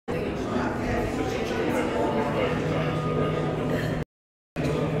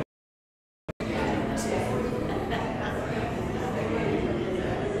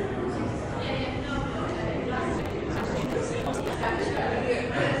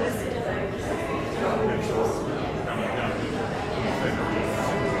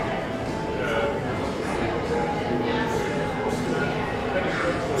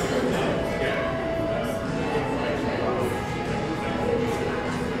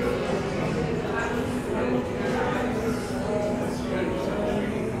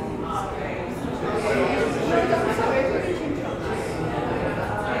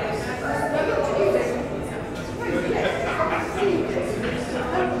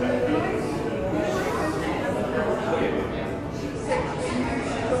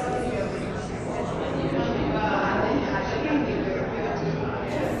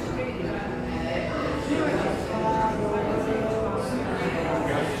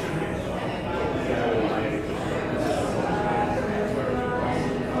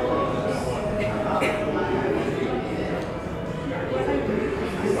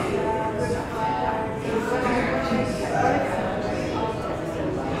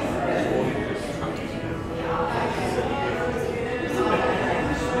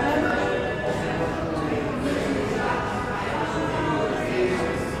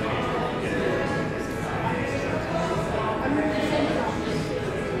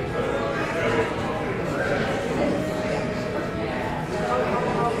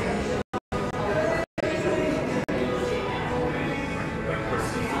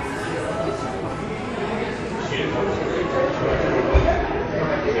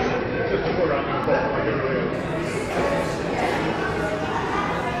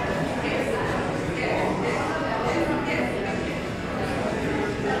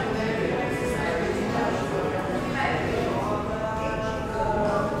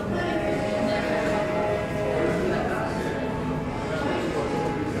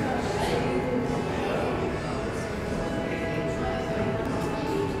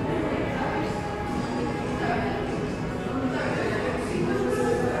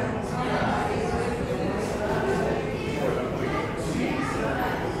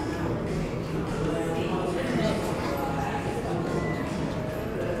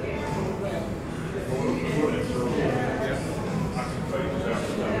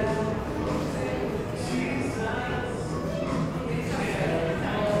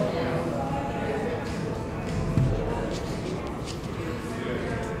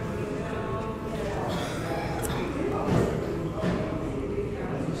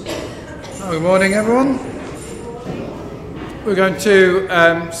Good morning, everyone. We're going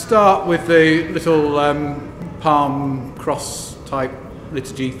to start with the little palm cross type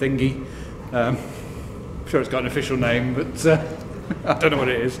liturgy thingy. I'm sure it's got an official name, but I don't know what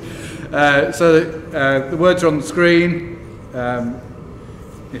it is. The words are on the screen.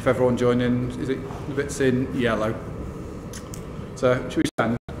 If everyone join in, is it the bits in yellow? So, should we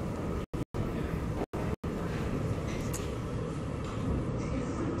stand?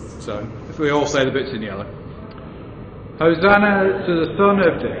 So, if we all say the bits in yellow. Hosanna to the Son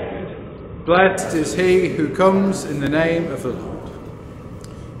of David. Blessed is he who comes in the name of the Lord.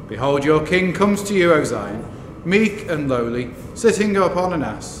 Behold, your King comes to you, O Zion, meek and lowly, sitting upon an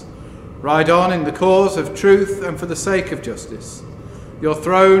ass. Ride on in the cause of truth and for the sake of justice. Your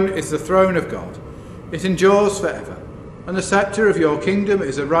throne is the throne of God. It endures forever, and the sceptre of your kingdom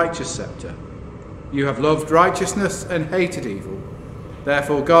is a righteous sceptre. You have loved righteousness and hated evil.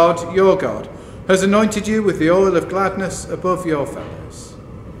 Therefore God, your God, has anointed you with the oil of gladness above your fellows.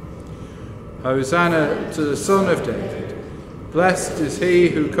 Hosanna to the Son of David. Blessed is he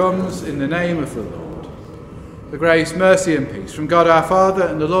who comes in the name of the Lord. The grace, mercy and peace from God our Father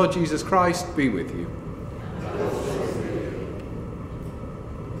and the Lord Jesus Christ be with you.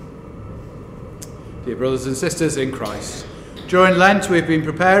 Dear brothers and sisters in Christ, during Lent we've been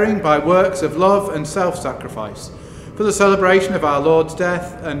preparing by works of love and self-sacrifice for the celebration of our Lord's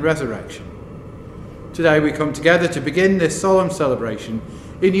death and resurrection. Today we come together to begin this solemn celebration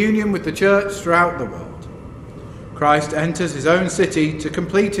in union with the Church throughout the world. Christ enters his own city to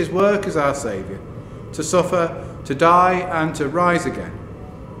complete his work as our Saviour, to suffer, to die and to rise again.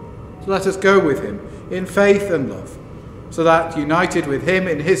 So let us go with him in faith and love, so that, united with him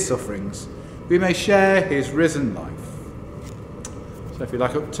in his sufferings, we may share his risen life. So if you'd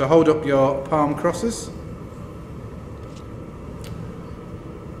like to hold up your palm crosses.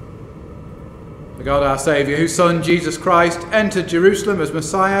 The God our Saviour, whose Son Jesus Christ entered Jerusalem as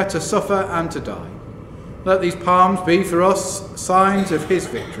Messiah to suffer and to die. Let these palms be for us signs of his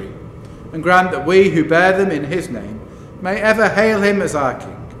victory, and grant that we who bear them in his name may ever hail him as our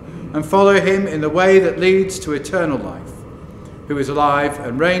King, and follow him in the way that leads to eternal life, who is alive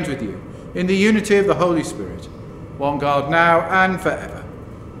and reigns with you in the unity of the Holy Spirit, one God now and forever.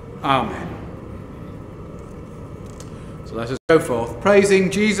 Amen. So let us go forth,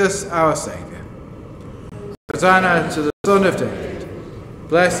 praising Jesus our Saviour. Hosanna to the Son of David.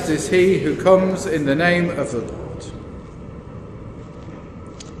 Blessed is he who comes in the name of the Lord.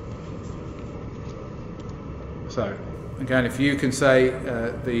 So, again, if you can say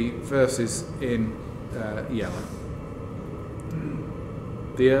the verses in yellow.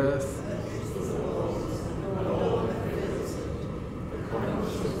 The earth.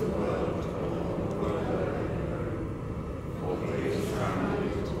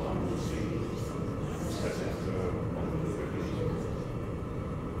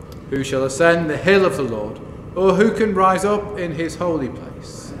 Who shall ascend the hill of the Lord, or who can rise up in his holy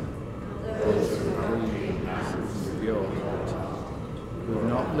place? Those who breathe with your heart, who have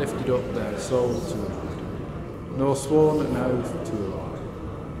not lifted up their soul to an idol, nor sworn an oath to a lie.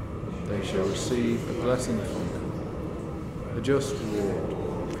 They shall receive a blessing from God, a just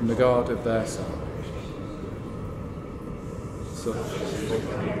reward from the God of their salvation.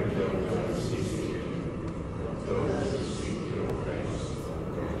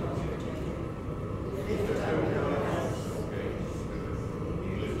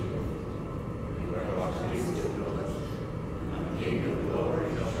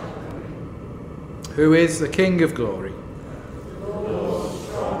 Who is the King of glory? The Lord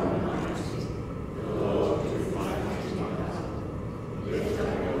strong and mighty, the Lord with mighty might. Lift up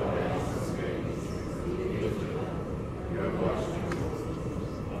your heads gates, lift up your watchmen,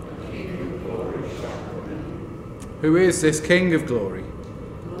 the King of glory shall come in. Who is this King of glory?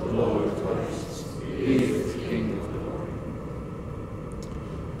 The Lord of hosts, he is King of glory.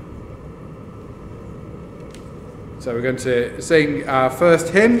 So we're going to sing our first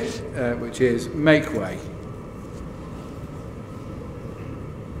hymn, which is Make Way.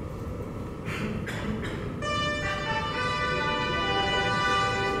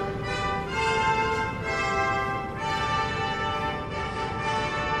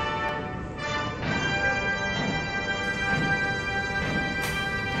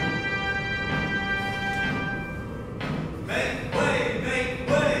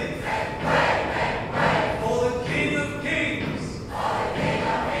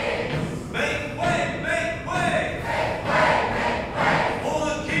 Make way,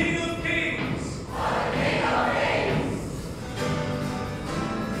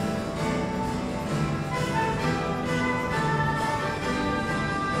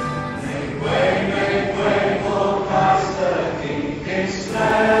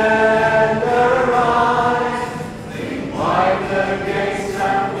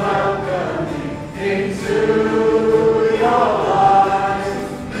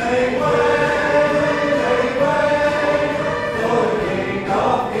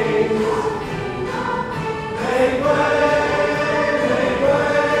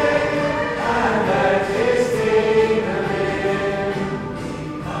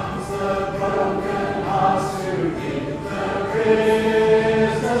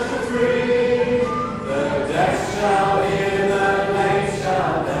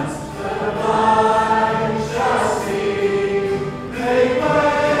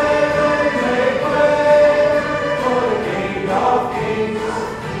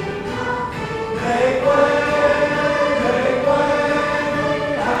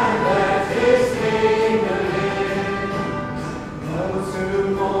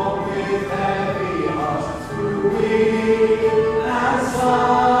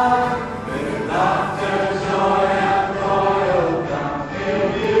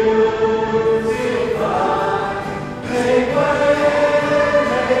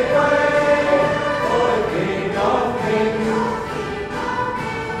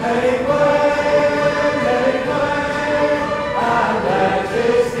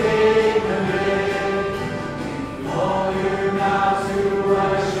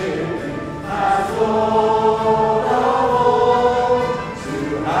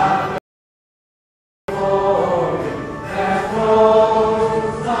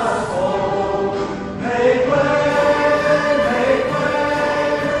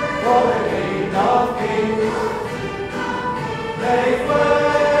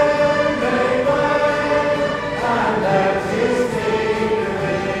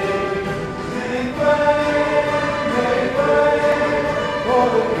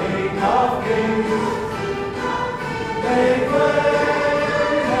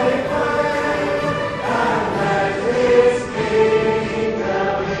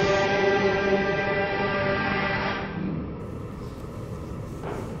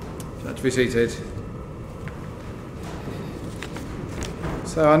 Be seated.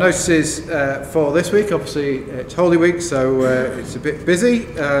 So our notices for this week, obviously it's Holy Week, so it's a bit busy.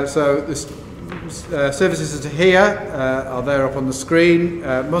 So the services are here, are there up on the screen.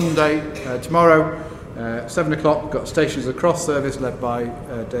 Monday, tomorrow, 7 o'clock, we've got Stations of the Cross service led by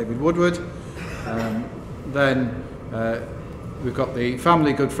David Woodward. Then we've got the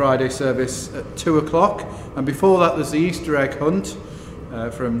Family Good Friday service at 2 o'clock, and before that there's the Easter egg hunt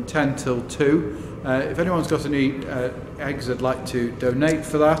from 10 till 2. If anyone's got any eggs they'd like to donate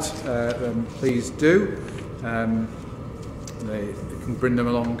for that, then please do. They can bring them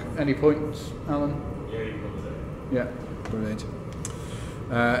along any point, Alan? Yeah, you can do that. Yeah, brilliant.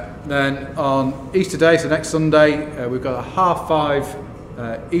 Then on Easter Day, so next Sunday, we've got a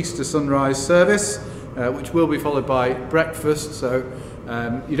 5:30 Easter sunrise service, which will be followed by breakfast. So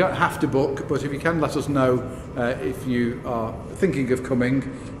you don't have to book, but if you can let us know if you are thinking of coming,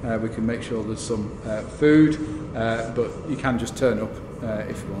 we can make sure there's some food, but you can just turn up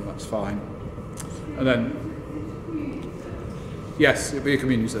if you want, that's fine. And then, yes, it'll be a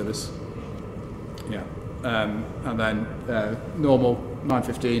communion service. Yeah, and then normal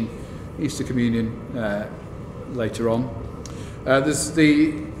 9:15 Easter communion later on. There's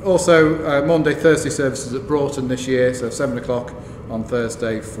also Monday, Thursday services at Broughton this year, so 7 o'clock on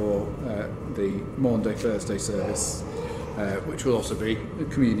Thursday for the Maundy Thursday service, which will also be a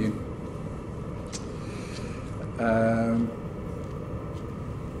communion.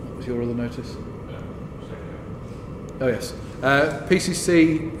 What was your other notice? Oh yes,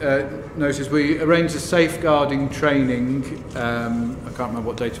 PCC notice we arranged a safeguarding training. I can't remember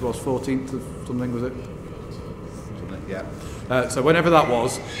what date it was. 14th of something, was it? Something, yeah. So whenever that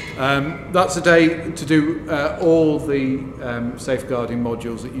was, that's a day to do all the safeguarding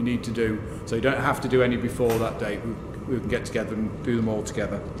modules that you need to do. So you don't have to do any before that date. We can get together and do them all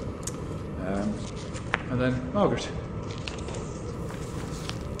together. And then Margaret.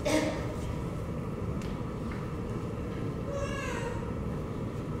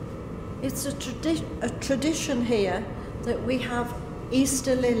 It's a tradition here that we have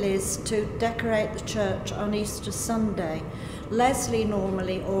Easter lilies to decorate the church on Easter Sunday. Leslie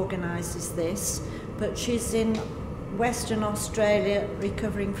normally organises this, but she's in Western Australia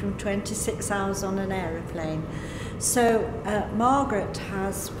recovering from 26 hours on an aeroplane. So Margaret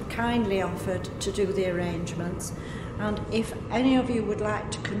has kindly offered to do the arrangements, and if any of you would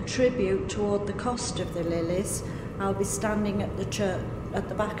like to contribute toward the cost of the lilies, I'll be standing at the church, at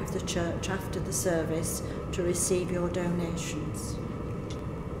the back of the church after the service to receive your donations.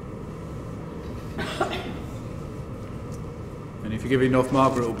 And if you give enough,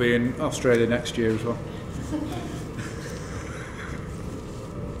 Margaret will be in Australia next year as well.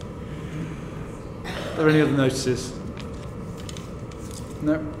 Are there any other notices?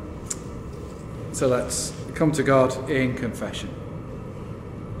 No? So let's come to God in confession.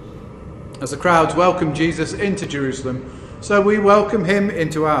 As the crowds welcome Jesus into Jerusalem, so we welcome him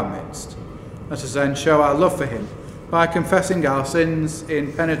into our midst. Let us then show our love for him by confessing our sins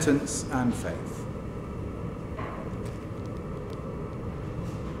in penitence and faith.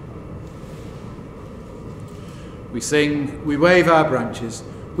 We sing, we wave our branches,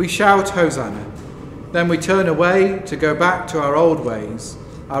 we shout Hosanna. Then we turn away to go back to our old ways,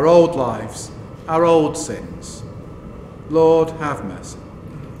 our old lives, our old sins. Lord, have mercy.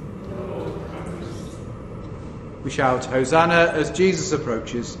 We shout Hosanna as Jesus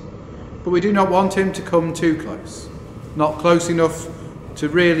approaches, but we do not want him to come too close, not close enough to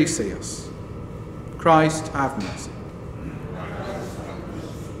really see us. Christ, have mercy.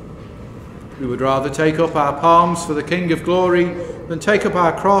 We would rather take up our palms for the King of Glory than take up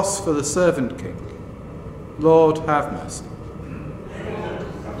our cross for the servant King. Lord, have mercy.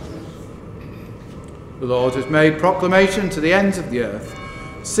 The Lord has made proclamation to the ends of the earth.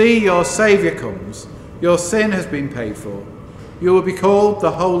 See, your Saviour comes. Your sin has been paid for. You will be called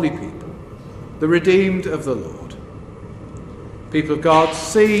the holy people, the redeemed of the Lord. People of God,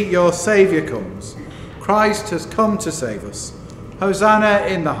 see, your Saviour comes. Christ has come to save us. Hosanna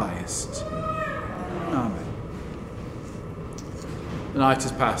in the highest. Amen. The night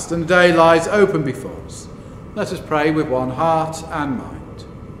has passed and the day lies open before us. Let us pray with one heart and mind.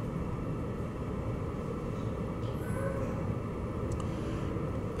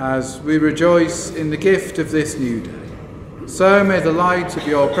 As we rejoice in the gift of this new day, so may the light of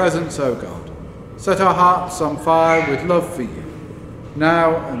your presence, O God, set our hearts on fire with love for you.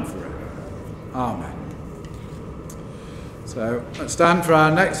 now and forever. Amen. So let's stand for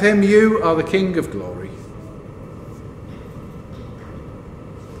our next hymn, You Are the King of Glory.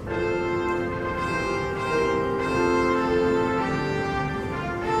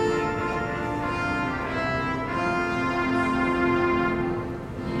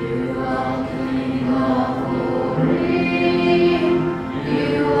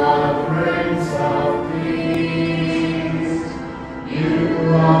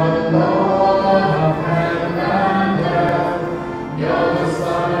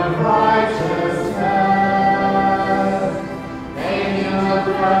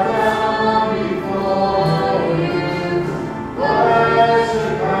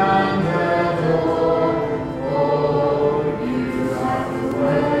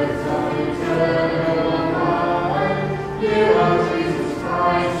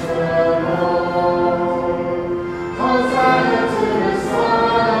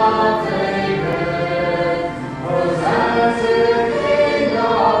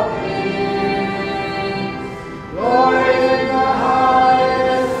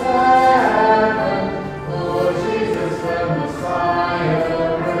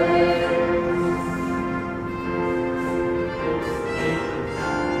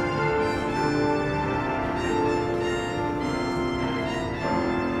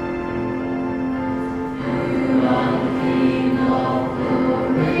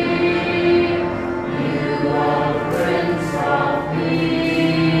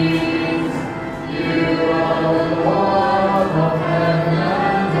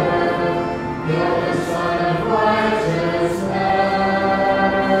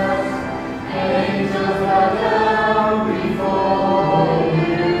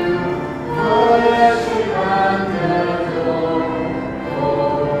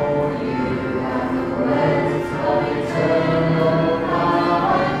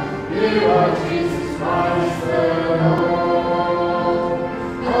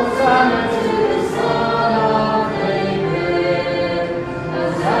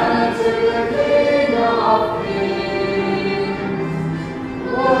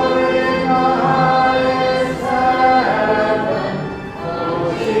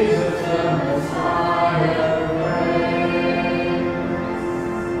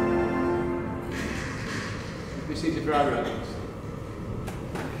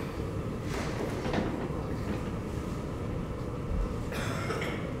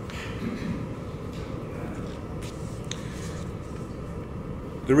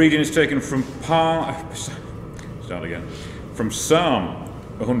 The reading is taken from Psalm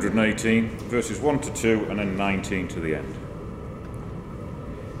 118, verses 1 to 2, and then 19 to the end.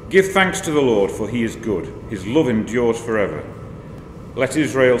 Give thanks to the Lord, for he is good. His love endures forever. Let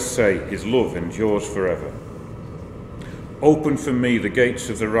Israel say, his love endures forever. Open for me the gates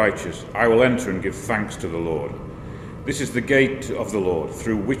of the righteous. I will enter and give thanks to the Lord. This is the gate of the Lord,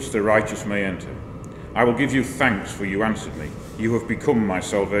 through which the righteous may enter. I will give you thanks, for you answered me. You have become my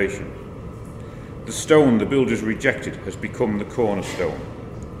salvation. The stone the builders rejected has become the cornerstone.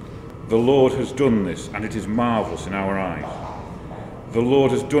 The Lord has done this, and it is marvellous in our eyes. The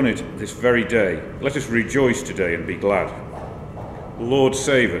Lord has done it this very day. Let us rejoice today and be glad. Lord,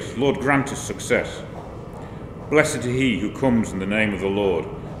 save us. Lord, grant us success. Blessed is he who comes in the name of the Lord.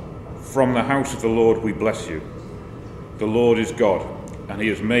 From the house of the Lord we bless you. The Lord is God, and he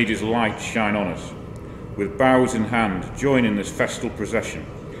has made his light shine on us. With boughs in hand, join in this festal procession,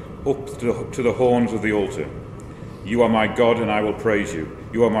 up to the horns of the altar. You are my God, and I will praise you.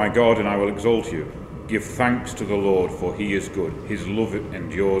 You are my God, and I will exalt you. Give thanks to the Lord, for he is good. His love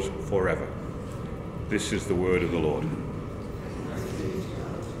endures forever. This is the word of the Lord.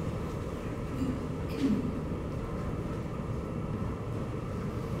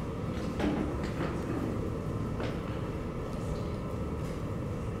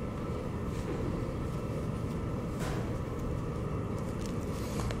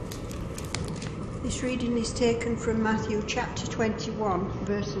 This reading is taken from Matthew chapter 21,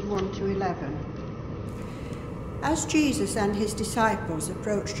 verses 1 to 11. As Jesus and his disciples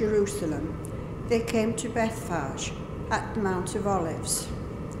approached Jerusalem, they came to Bethphage at the Mount of Olives.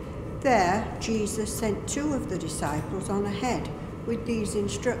 There, Jesus sent two of the disciples on ahead with these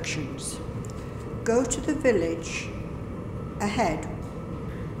instructions. Go to the village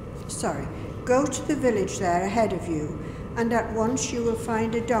there ahead of you, and at once you will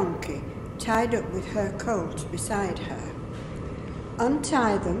find a donkey tied up with her colt beside her.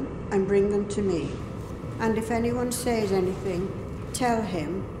 Untie them and bring them to me. And if anyone says anything, tell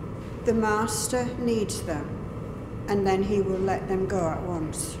him, the master needs them, and then he will let them go at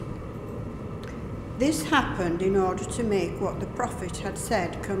once. This happened in order to make what the prophet had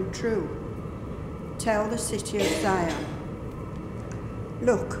said come true. Tell the city of Zion,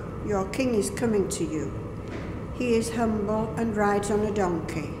 look, your king is coming to you. He is humble and rides on a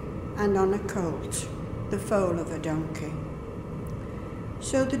donkey and on a colt, the foal of a donkey.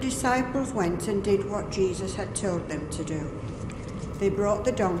 So the disciples went and did what Jesus had told them to do. They brought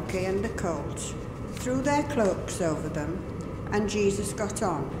the donkey and the colt, threw their cloaks over them, and Jesus got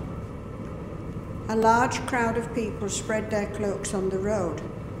on. A large crowd of people spread their cloaks on the road,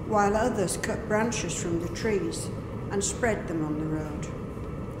 while others cut branches from the trees and spread them on the road.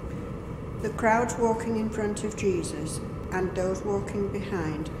 The crowds walking in front of Jesus and those walking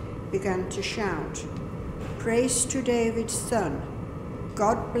behind began to shout, "Praise to David's son!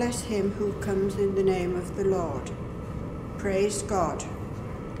 God bless him who comes in the name of the Lord. Praise God."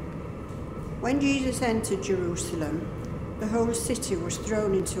 When Jesus entered Jerusalem, the whole city was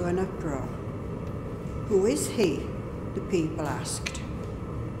thrown into an uproar. "Who is he?" the people asked.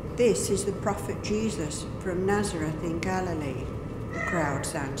 "This is the prophet Jesus from Nazareth in Galilee," the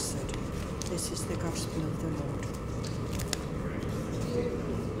crowds answered. This is the gospel of the Lord.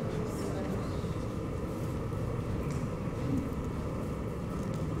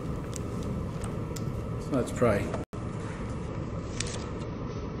 Let's pray.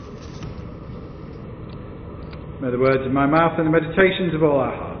 May the words of my mouth and the meditations of all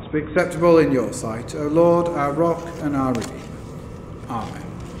our hearts be acceptable in your sight, O Lord, our rock and our redeemer. Amen.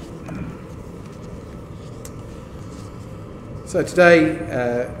 So today,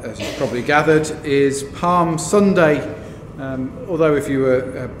 as you've probably gathered, is Palm Sunday. Although if you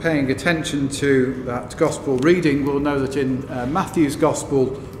were paying attention to that gospel reading, we'll know that in Matthew's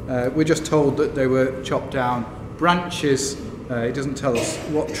gospel, we're just told that they were chopped down branches. It doesn't tell us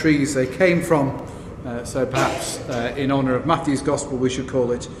what trees they came from. So perhaps in honour of Matthew's Gospel we should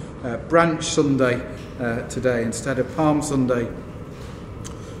call it Branch Sunday today instead of Palm Sunday.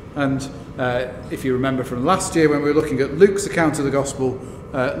 And if you remember from last year when we were looking at Luke's account of the Gospel,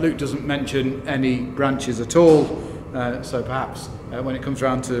 Luke doesn't mention any branches at all. So perhaps when it comes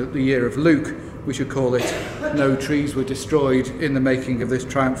around to the year of Luke, we should call it No Trees Were Destroyed in the Making of this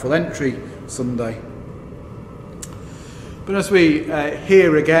Triumphal Entry Sunday. But as we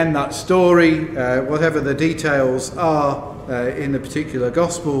hear again that story, whatever the details are in the particular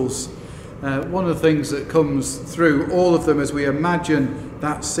Gospels, one of the things that comes through all of them as we imagine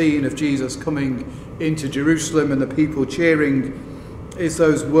that scene of Jesus coming into Jerusalem and the people cheering is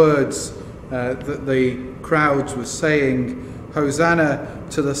those words that the crowds were saying, "Hosanna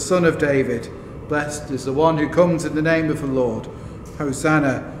to the Son of David, blessed is the one who comes in the name of the Lord,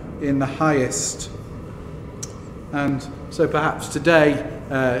 Hosanna in the highest." And so perhaps today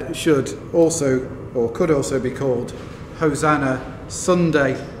should also, or could also be called Hosanna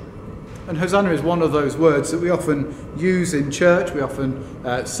Sunday. And Hosanna is one of those words that we often use in church. We often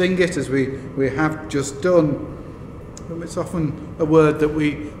sing it as we have just done. It's often a word that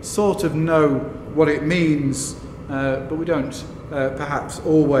we sort of know what it means, but we don't perhaps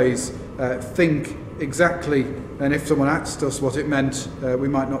always think exactly. And if someone asked us what it meant, we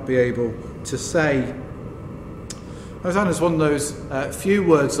might not be able to say. Hosanna is one of those few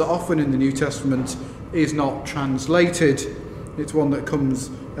words that often in the New Testament is not translated. It's one that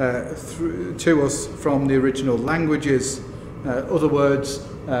comes through to us from the original languages. Other words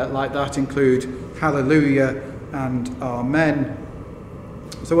like that include hallelujah and amen.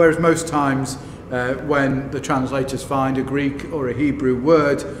 So whereas most times when the translators find a Greek or a Hebrew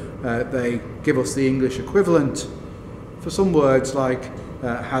word, they give us the English equivalent. For some words like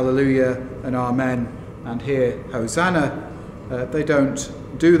hallelujah and amen, and here Hosanna, they don't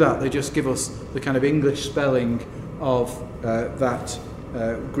do that. They just give us the kind of English spelling of that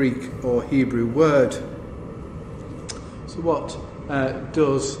Greek or Hebrew word. So what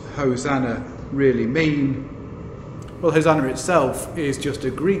does Hosanna really mean? Well, Hosanna itself is just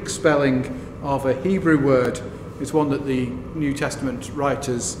a Greek spelling of a Hebrew word. It's one that the New Testament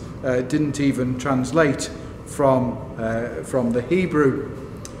writers didn't even translate from the Hebrew.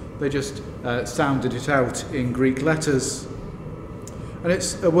 They just sounded it out in Greek letters. And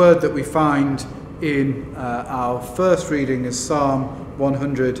it's a word that we find in our first reading as Psalm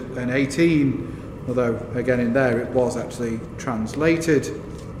 118, although again in there it was actually translated.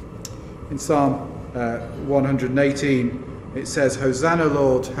 In Psalm 118 it says, "Hosanna,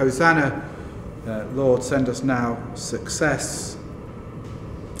 Lord, Hosanna, Lord, send us now success."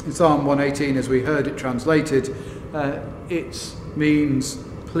 In Psalm 118, as we heard it translated, it means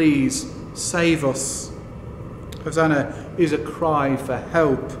please save us. Hosanna is a cry for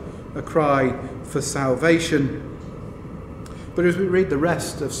help, a cry for salvation. But as we read the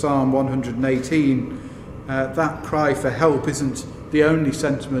rest of Psalm 118, that cry for help isn't the only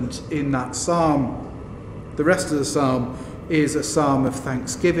sentiment in that psalm. The rest of the psalm is a psalm of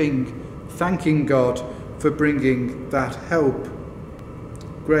thanksgiving, thanking God for bringing that help.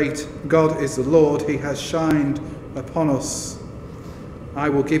 Great God is the Lord, he has shined upon us. I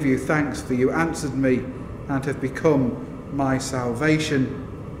will give you thanks, for you answered me and have become my salvation.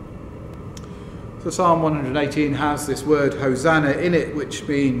 So Psalm 118 has this word Hosanna in it, which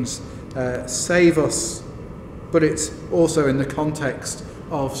means save us, but it's also in the context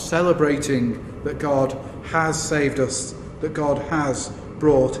of celebrating that God has saved us, that God has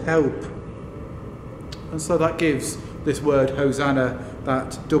brought help. And so that gives this word Hosanna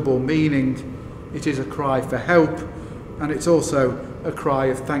that double meaning. It is a cry for help, and it's also a cry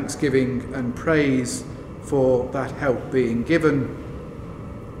of thanksgiving and praise for that help being given.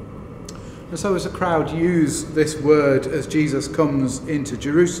 And so as the crowd use this word as Jesus comes into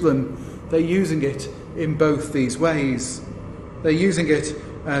Jerusalem, they're using it in both these ways. They're using it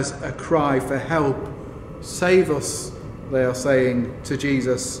as a cry for help. Save us, they are saying to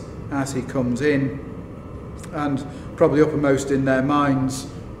Jesus as he comes in. And probably uppermost in their minds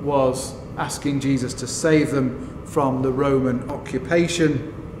was asking Jesus to save them from the Roman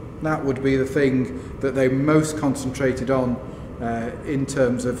occupation. That would be the thing that they most concentrated on in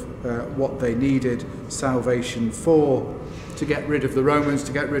terms of what they needed salvation for, to get rid of the Romans,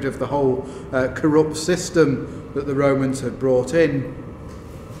 to get rid of the whole corrupt system that the Romans had brought in.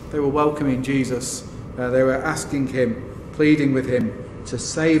 They were welcoming Jesus. They were asking him, pleading with him to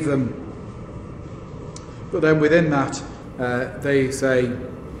save them. But then within that, they say,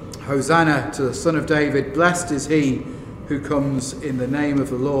 Hosanna to the Son of David, blessed is he who comes in the name of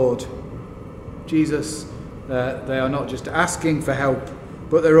the Lord. Jesus, they are not just asking for help,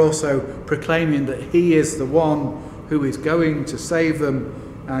 but they're also proclaiming that he is the one who is going to save them,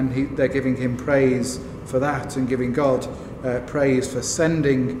 and they're giving him praise for that and giving God praise for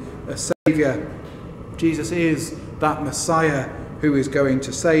sending a Saviour. Jesus is that Messiah who is going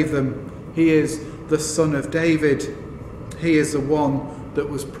to save them. He is the Son of David. He is the one that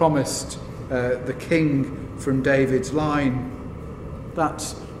was promised, the King from David's line.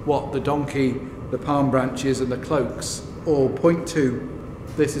 That's what the donkey, the palm branches and the cloaks all point to.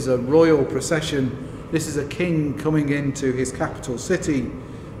 This is a royal procession. This is a king coming into his capital city,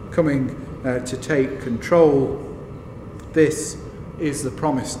 coming to take control. This is the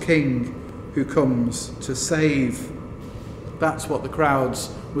promised king who comes to save. That's what the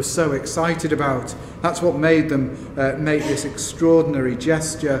crowds were so excited about. That's what made them make this extraordinary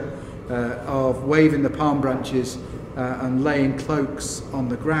gesture of waving the palm branches and laying cloaks on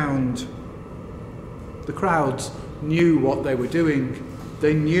the ground. The crowds knew what they were doing.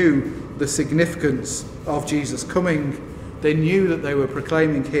 They knew the significance of Jesus coming. They knew that they were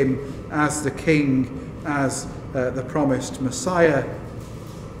proclaiming him as the King, as the promised Messiah.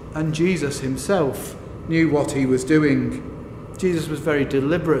 And Jesus himself knew what he was doing. Jesus was very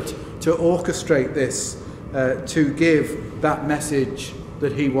deliberate to orchestrate this, to give that message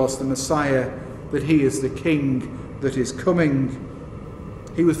that he was the Messiah, that he is the King that is coming.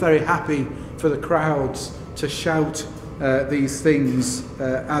 He was very happy for the crowds to shout these things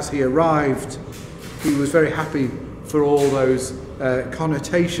as he arrived. He was very happy for all those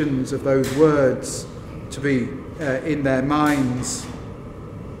connotations of those words to be in their minds.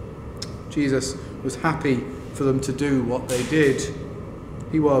 Jesus was happy for them to do what they did.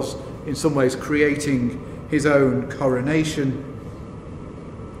 He was, in some ways, creating his own coronation.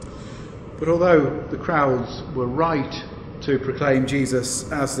 But although the crowds were right to proclaim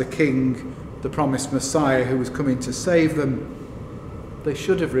Jesus as the King, the promised Messiah who was coming to save them, they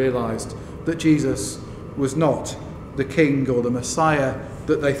should have realised that Jesus was not the King or the Messiah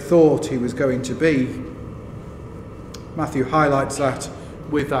that they thought he was going to be. Matthew highlights that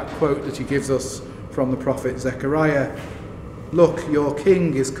with that quote that he gives us from the prophet Zechariah. Look, your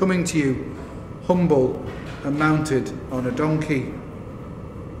king is coming to you, humble and mounted on a donkey.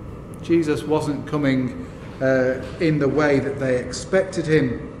 Jesus wasn't coming in the way that they expected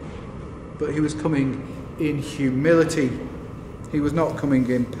him, but he was coming in humility. He was not coming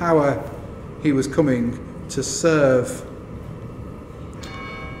in power, he was coming to serve.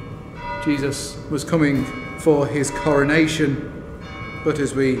 Jesus was coming for his coronation, but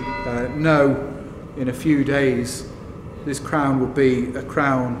as we know, in a few days, this crown will be a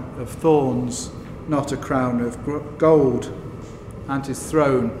crown of thorns, not a crown of gold, and his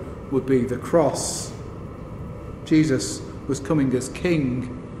throne would be the cross. Jesus was coming as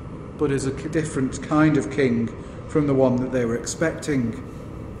king, but as a different kind of king from the one that they were expecting.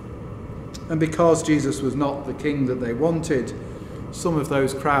 And because Jesus was not the king that they wanted, some of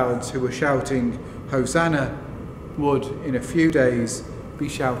those crowds who were shouting, "Hosanna," would in a few days be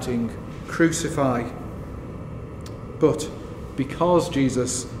shouting, "Crucify." But because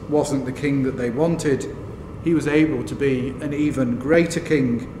Jesus wasn't the king that they wanted, he was able to be an even greater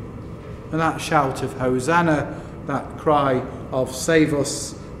king. And that shout of Hosanna, that cry of save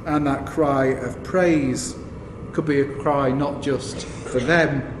us, and that cry of praise could be a cry not just for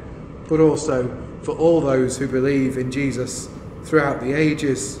them, but also for all those who believe in Jesus throughout the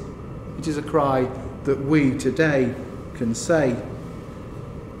ages. It is a cry that we today can say.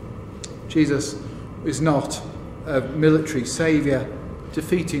 Jesus is not a military saviour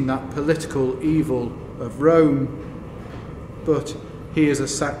defeating that political evil of Rome, but he is a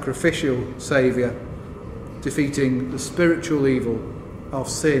sacrificial saviour defeating the spiritual evil of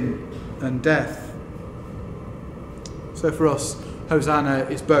sin and death. So for us, Hosanna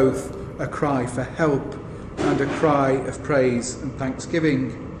is both a cry for help and a cry of praise and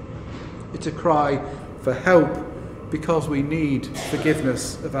thanksgiving. It's a cry for help because we need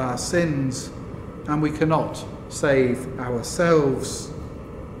forgiveness of our sins and we cannot save ourselves.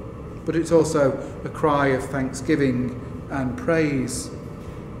 But it's also a cry of thanksgiving and praise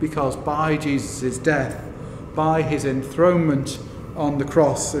because by Jesus' death, by his enthronement on the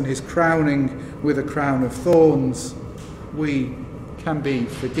cross and his crowning with a crown of thorns, we can be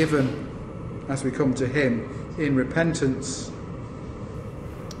forgiven as we come to him in repentance.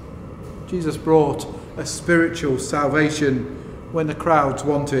 Jesus brought a spiritual salvation when the crowds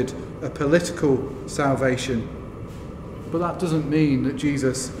wanted a political salvation. But that doesn't mean that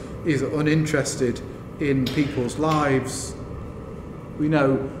Jesus is uninterested in people's lives. We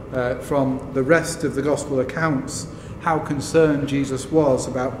know from the rest of the gospel accounts how concerned Jesus was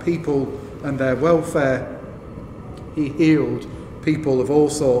about people and their welfare. He healed people of all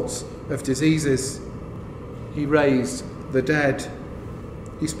sorts of diseases. He raised the dead.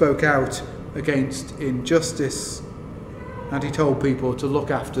 He spoke out against injustice. And he told people to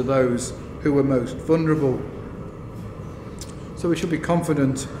look after those who were most vulnerable. So we should be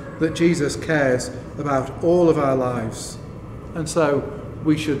confident that Jesus cares about all of our lives. And so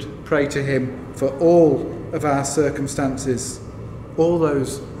we should pray to him for all of our circumstances, all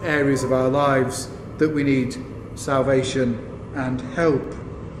those areas of our lives that we need salvation and help.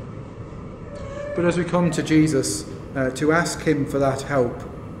 But as we come to Jesus to ask him for that help,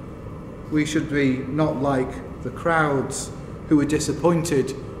 we should be not like the crowds who were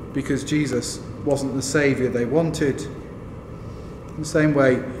disappointed because Jesus wasn't the saviour they wanted. In the same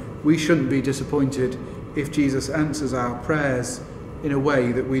way, we shouldn't be disappointed if Jesus answers our prayers in a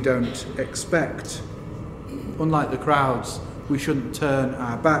way that we don't expect. Unlike the crowds, we shouldn't turn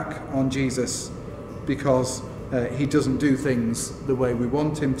our back on Jesus because he doesn't do things the way we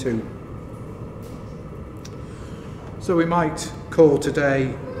want him to. So we might call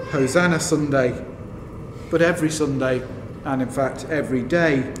today Hosanna Sunday, but every Sunday, and in fact every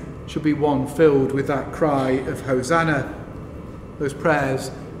day, should be one filled with that cry of Hosanna, those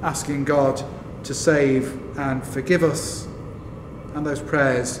prayers asking God to save and forgive us, and those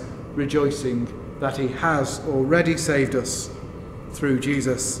prayers rejoicing that he has already saved us through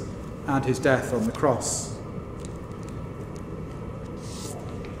Jesus and his death on the cross.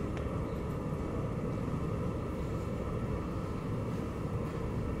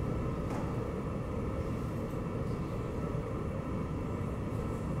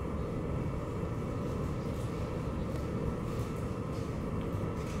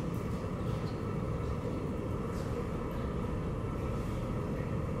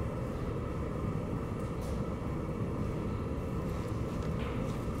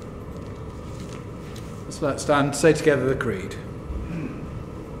 So let's stand, say together the creed.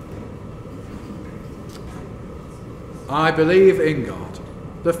 I believe in God,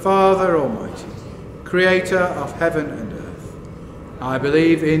 the Father Almighty, creator of heaven and earth. I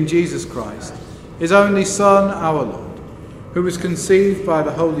believe in Jesus Christ, his only Son, our Lord, who was conceived by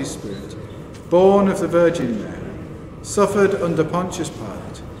the Holy Spirit, born of the Virgin Mary, suffered under Pontius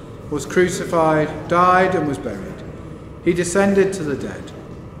Pilate, was crucified, died and was buried. He descended to the dead.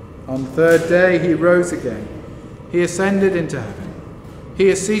 On the third day he rose again. He ascended into heaven. He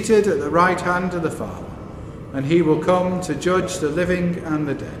is seated at the right hand of the Father, and he will come to judge the living and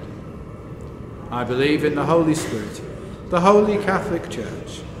the dead. I believe in the Holy Spirit, the Holy Catholic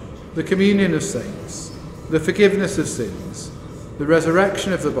Church, the communion of saints, the forgiveness of sins, the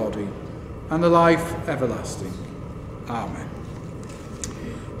resurrection of the body, and the life everlasting. Amen.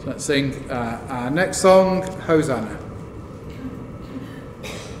 So let's sing our next song, Hosanna.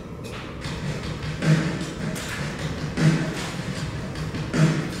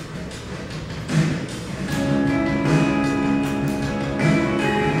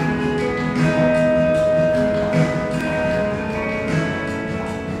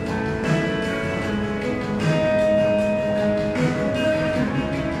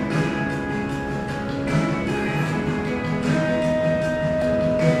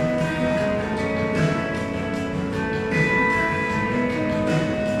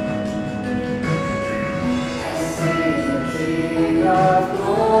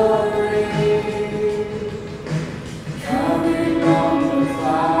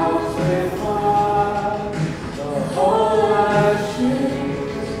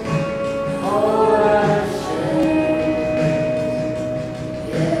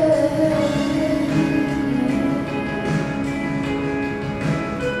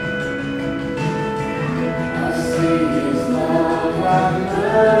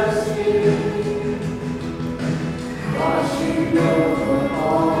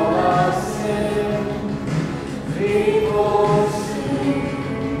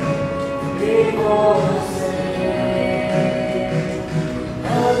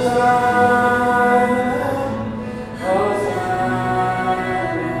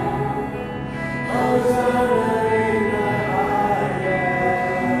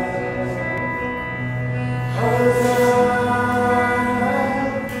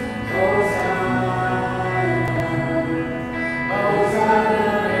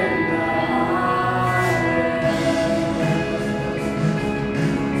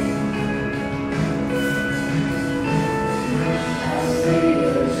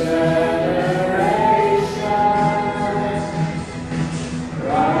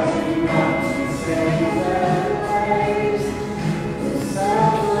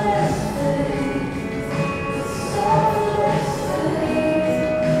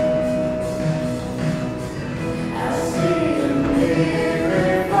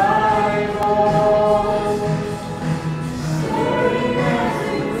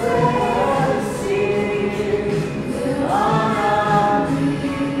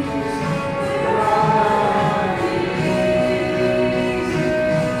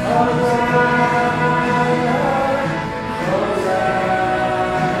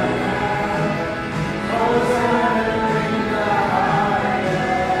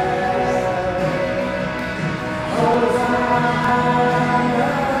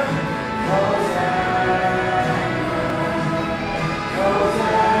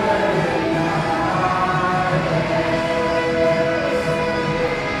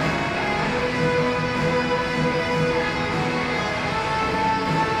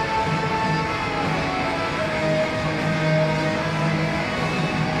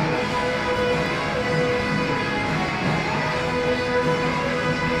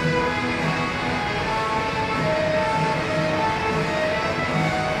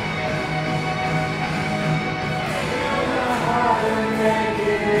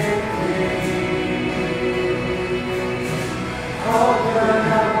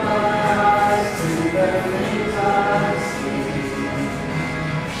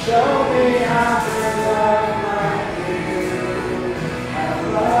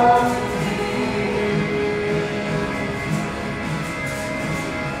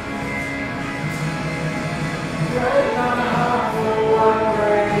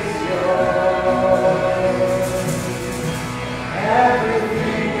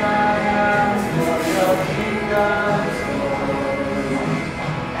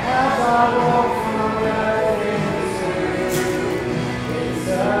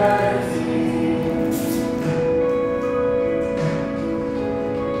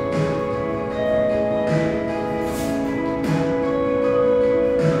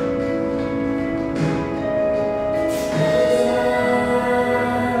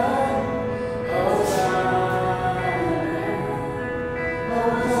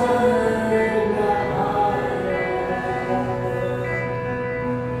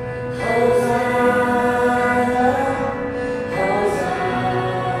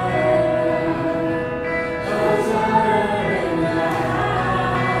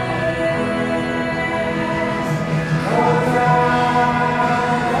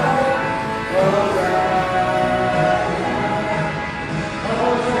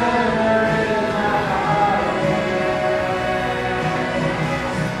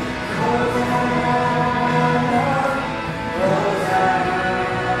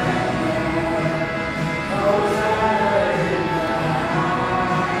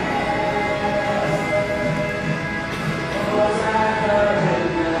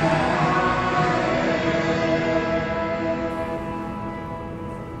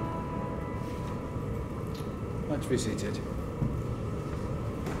 Let's be seated.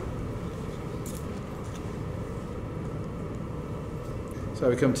 So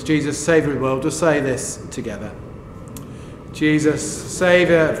we come to Jesus, Saviour of the world. We'll say this together. Jesus,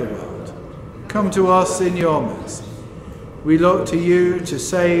 Saviour of the world, come to us in your mercy. We look to you to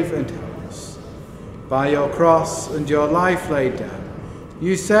save and help us. By your cross and your life laid down,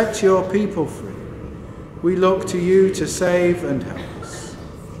 you set your people free. We look to you to save and help us.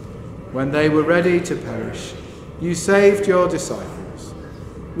 When they were ready to perish, you saved your disciples.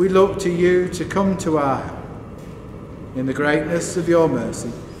 We look to you to come to our help. In the greatness of your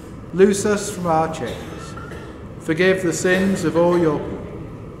mercy, loose us from our chains. Forgive the sins of all your people.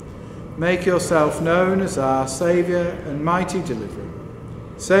 Make yourself known as our Saviour and mighty deliverer.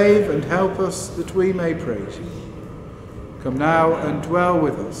 Save and help us that we may praise you. Come now and dwell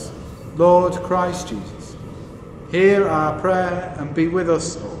with us, Lord Christ Jesus. Hear our prayer and be with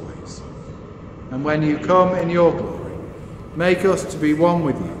us always. And when you come in your glory, make us to be one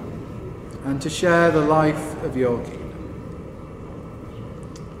with you and to share the life of your kingdom.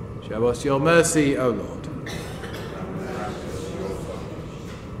 Show us your mercy, O Lord.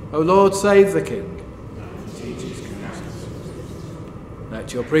 O Lord, save the King.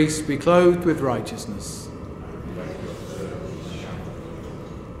 Let your priests be clothed with righteousness.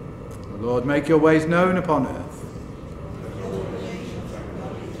 O Lord, make your ways known upon earth.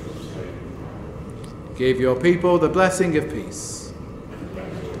 Give your people the blessing of peace.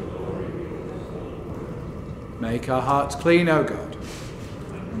 Make our hearts clean, O God,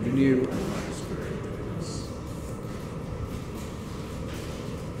 and renew our spirit within us.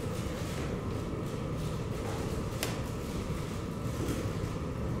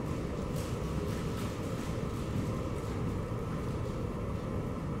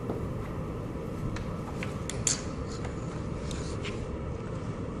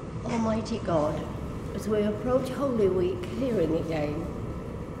 Almighty God, as we approach Holy Week, hearing again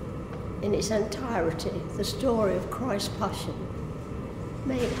in its entirety the story of Christ's Passion,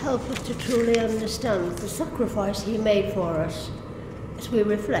 may it help us to truly understand the sacrifice he made for us as we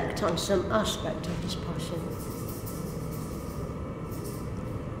reflect on some aspect of his passion.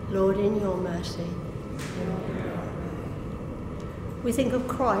 Lord, in your mercy, we think of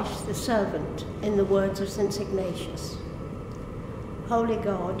Christ the servant in the words of St. Ignatius. Holy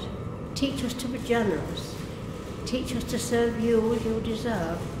God, teach us to be generous. Teach us to serve you as you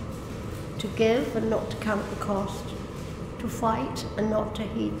deserve, to give and not to count the cost, to fight and not to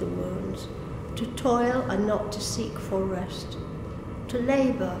heed the wounds, to toil and not to seek for rest, to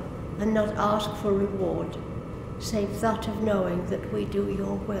labour and not ask for reward, save that of knowing that we do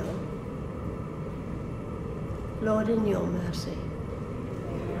your will. Lord, in your mercy.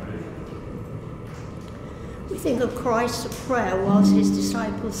 We think of Christ's prayer whilst his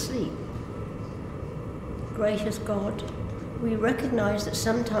disciples sleep. Gracious God, we recognise that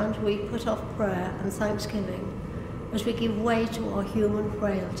sometimes we put off prayer and thanksgiving as we give way to our human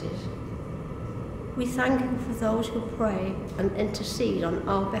frailties. We thank you for those who pray and intercede on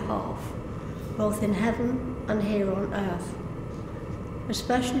our behalf, both in heaven and here on earth,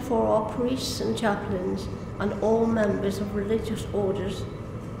 especially for our priests and chaplains and all members of religious orders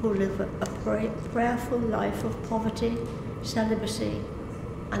who live a prayerful life of poverty, celibacy,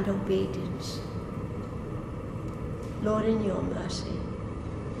 and obedience. Lord, in your mercy.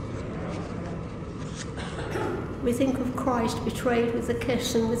 We think of Christ betrayed with a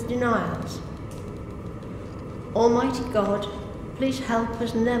kiss and with denials. Almighty God, please help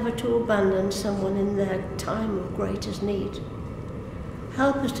us never to abandon someone in their time of greatest need.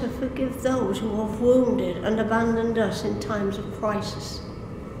 Help us to forgive those who have wounded and abandoned us in times of crisis.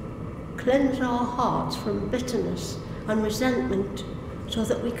 Cleanse our hearts from bitterness and resentment so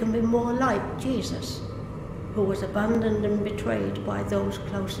that we can be more like Jesus, who was abandoned and betrayed by those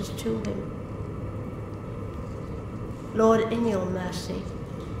closest to him. Lord, in your mercy.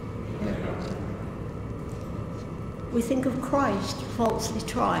 We think of Christ falsely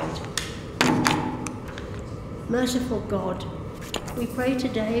tried. Merciful God, we pray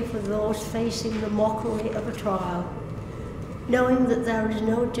today for those facing the mockery of a trial, knowing that there is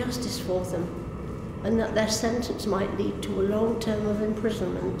no justice for them and that their sentence might lead to a long term of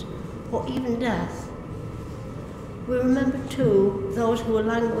imprisonment or even death. We remember too those who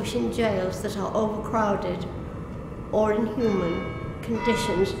languish in jails that are overcrowded or inhuman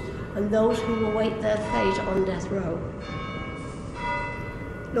conditions, and those who await their fate on death row.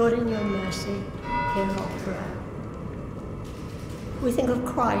 Lord, in your mercy, hear our prayer. We think of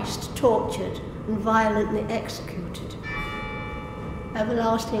Christ tortured and violently executed.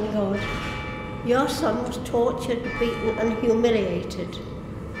 Everlasting God, your Son was tortured, beaten and humiliated,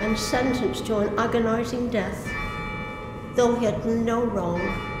 and sentenced to an agonizing death, though he had no wrong.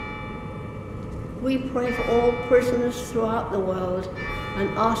 We pray for all prisoners throughout the world and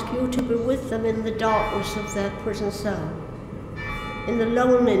ask you to be with them in the darkness of their prison cell, in the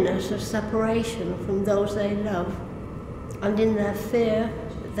loneliness of separation from those they love, and in their fear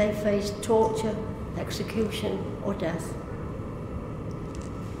that they face torture, execution, or death.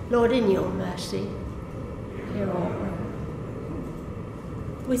 Lord, in your mercy, hear our prayer.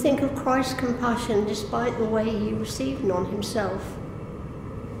 We think of Christ's compassion despite the way he received none himself.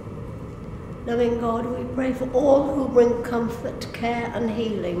 Loving God, we pray for all who bring comfort, care and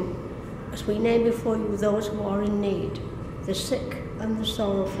healing as we name before you those who are in need, the sick and the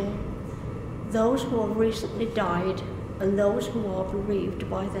sorrowful, those who have recently died and those who are bereaved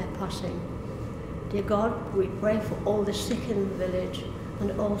by their passing. Dear God, we pray for all the sick in the village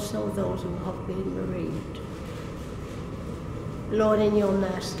and also those who have been bereaved. Lord, in your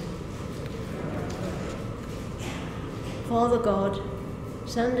mercy. Father God,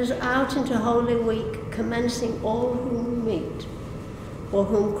 send us out into Holy Week, commencing all whom we meet, for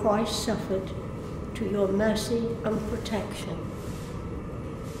whom Christ suffered, to your mercy and protection.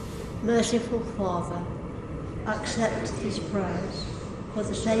 Merciful Father, accept these prayers for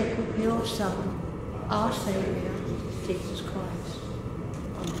the sake of your Son, our Saviour, Jesus Christ.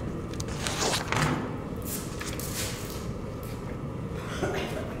 Amen.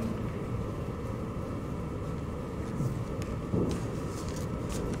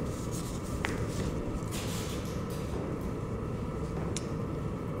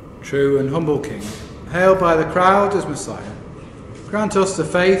 True and humble King, hailed by the crowd as Messiah, grant us the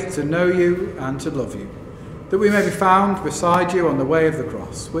faith to know you and to love you, that we may be found beside you on the way of the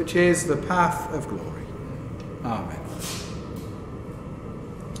cross, which is the path of glory. Amen.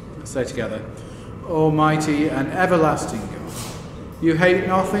 Let's say together, Almighty and everlasting God, you hate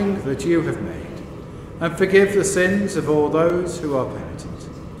nothing that you have made, and forgive the sins of all those who are penitent.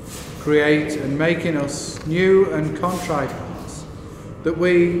 Create and make in us new and contrite hearts, that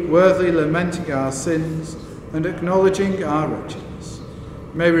we, worthily lamenting our sins and acknowledging our wretchedness,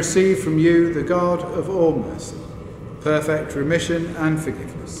 may receive from you, the God of all mercy, perfect remission and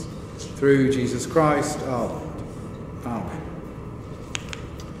forgiveness, through Jesus Christ our Lord. Amen.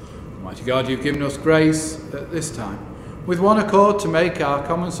 Almighty God, you've given us grace at this time, with one accord to make our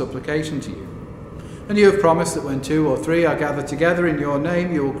common supplication to you. And you have promised that when 2 or 3 are gathered together in your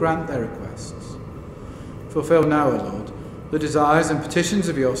name, you will grant their requests. Fulfill now, O Lord, the desires and petitions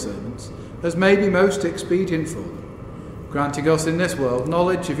of your servants, as may be most expedient for them, granting us in this world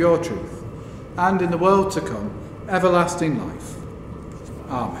knowledge of your truth, and in the world to come, everlasting life.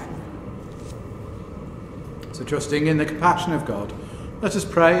 Amen. So trusting in the compassion of God, let us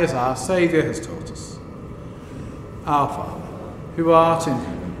pray as our Saviour has taught us. Our Father, who art in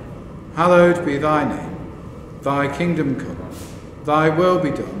heaven, hallowed be thy name. Thy kingdom come, thy will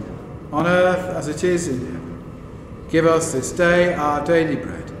be done, on earth as it is in heaven. Give us this day our daily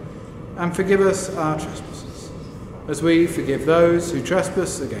bread, and forgive us our trespasses, as we forgive those who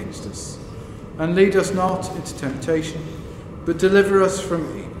trespass against us. And lead us not into temptation, but deliver us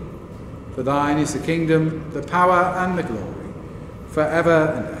from evil. For thine is the kingdom, the power and the glory, for ever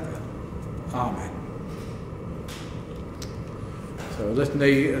and ever. Amen. So a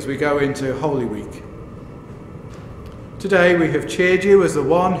litany as we go into Holy Week. Today we have cheered you as the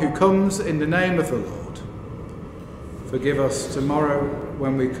one who comes in the name of the Lord. Forgive us tomorrow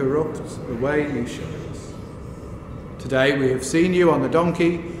when we corrupt the way you show us. Today we have seen you on the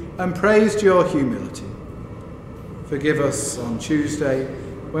donkey and praised your humility. Forgive us on Tuesday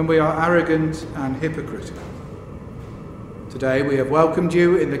when we are arrogant and hypocritical. Today we have welcomed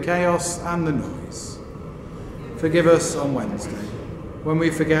you in the chaos and the noise. Forgive us on Wednesday when we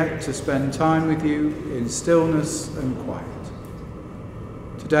forget to spend time with you in stillness and quiet.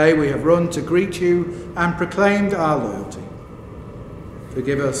 Today we have run to greet you and proclaimed our loyalty.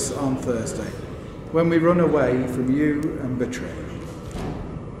 Forgive us on Thursday when we run away from you and betray you.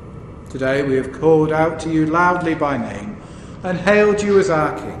 Today we have called out to you loudly by name and hailed you as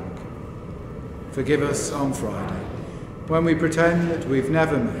our King. Forgive us on Friday when we pretend that we've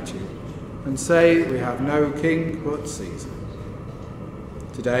never met you and say we have no king but Caesar.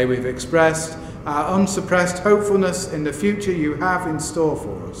 Today we've expressed our unsuppressed hopefulness in the future you have in store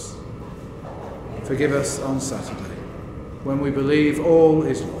for us. Forgive us on Saturday when we believe all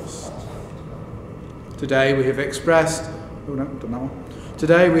is lost. Today we have expressed,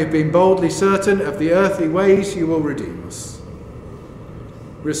 Today we have been boldly certain of the earthly ways you will redeem us.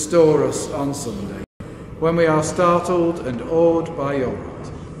 Restore us on Sunday when we are startled and awed by your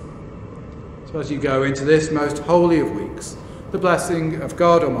right. So as you go into this most holy of weeks, the blessing of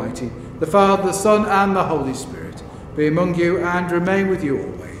God Almighty, the Father, the Son, and the Holy Spirit, be among you and remain with you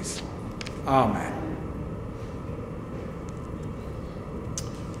always. Amen.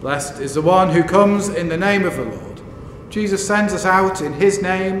 Blessed is the one who comes in the name of the Lord. Jesus sends us out in his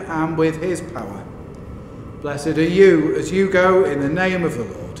name and with his power. Blessed are you as you go in the name of the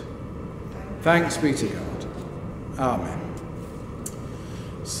Lord. Thanks be to God. Amen.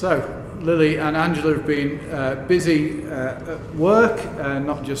 So, Lily and Angela have been busy at work,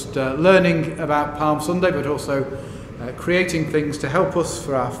 not just learning about Palm Sunday, but also creating things to help us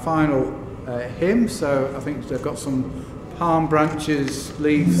for our final hymn. So I think they've got some palm branches,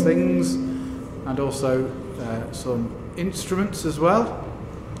 leaves, things, and also some instruments as well.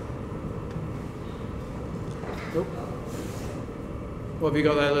 Oh. What have you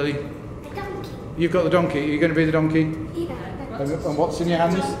got there, Lily? A donkey. You've got the donkey. Are you going to be the donkey? Yeah. And what's in your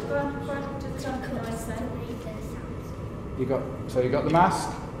hands? You got the mask,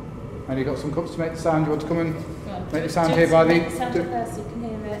 and you got some cups to make the sound. You want to come and make the sound here by the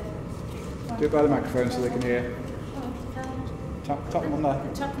do it by the microphone so they can hear. Tap them on there.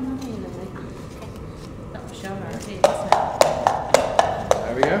 Tap them on here, Lily. That was your idea, wasn't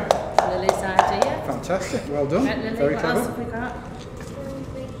There we go. it? Lily's idea. Fantastic. Well done. Right, Lily, Very what clever. else have we got?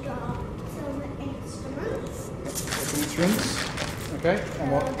 We got some instruments. Some instruments. Okay.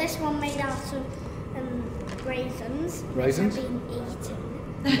 And what? This one made out of raisins. Raisins? Which have been eaten.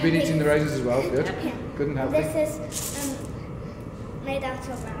 You've been eating the raisins as well. Good. Yeah. Good and healthy. This is made out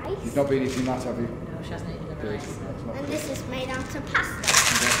of rice. You've not been eating that, have you? No, she hasn't eaten the Good. rice. That's not And good. this is made out of pasta.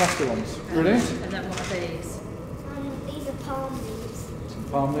 Yeah, pasta ones. Brilliant. And then what are these? These are palm leaves. Some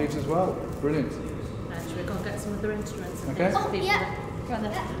palm leaves as well. Brilliant. And should we go and get some other instruments? and Okay. things for Oh, people yeah. that- Go on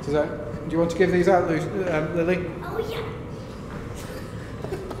then. Do you want to give these out, Lily? Oh yeah.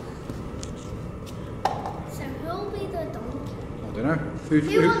 So who'll be the donkey? I don't know.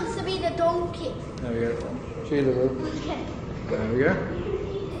 Who wants to be the donkey? There we go. Sheila will. Okay. There we go.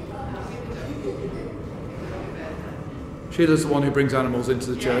 Sheila's the one who brings animals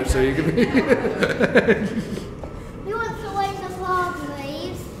into the church, so you can be. Who wants to wave the palm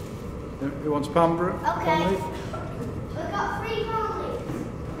leaves? Who wants palm Okay. leaf? We've got 3 palm leaves.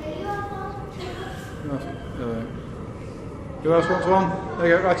 Okay, you have one. Who else wants one? There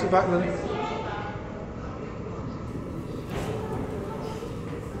you go, right at the back, Lily.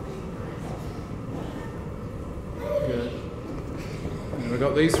 Good. And we've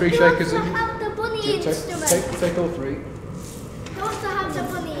got these 3 Who shakers. wants to have the bunny instrument? Take all 3. Who wants to have the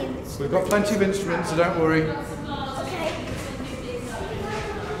bunny instrument? We've got plenty of instruments, so don't worry. Okay.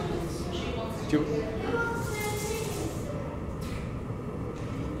 Do you,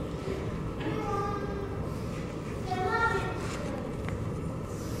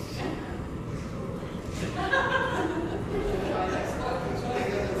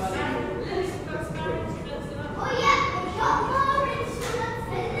 Oh yeah, we've got more instruments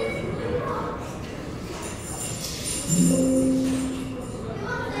in this box.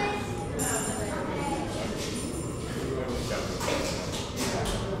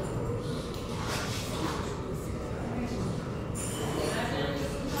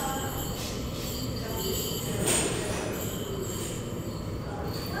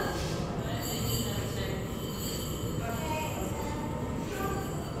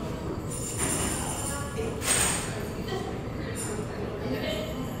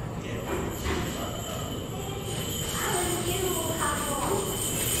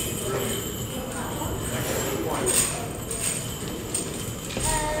 Who wants this?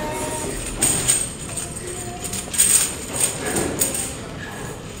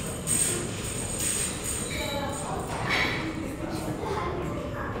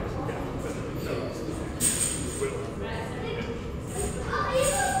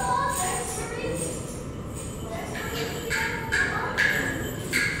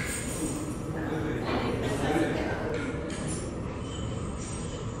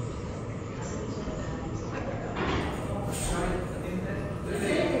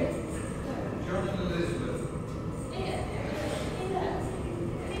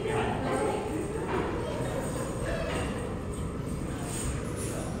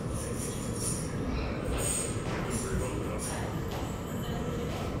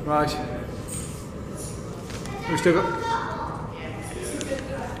 right. We've still got.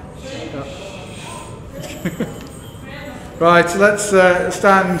 Right, so let's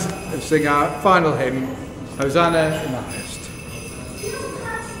stand and sing our final hymn, Hosanna in the highest.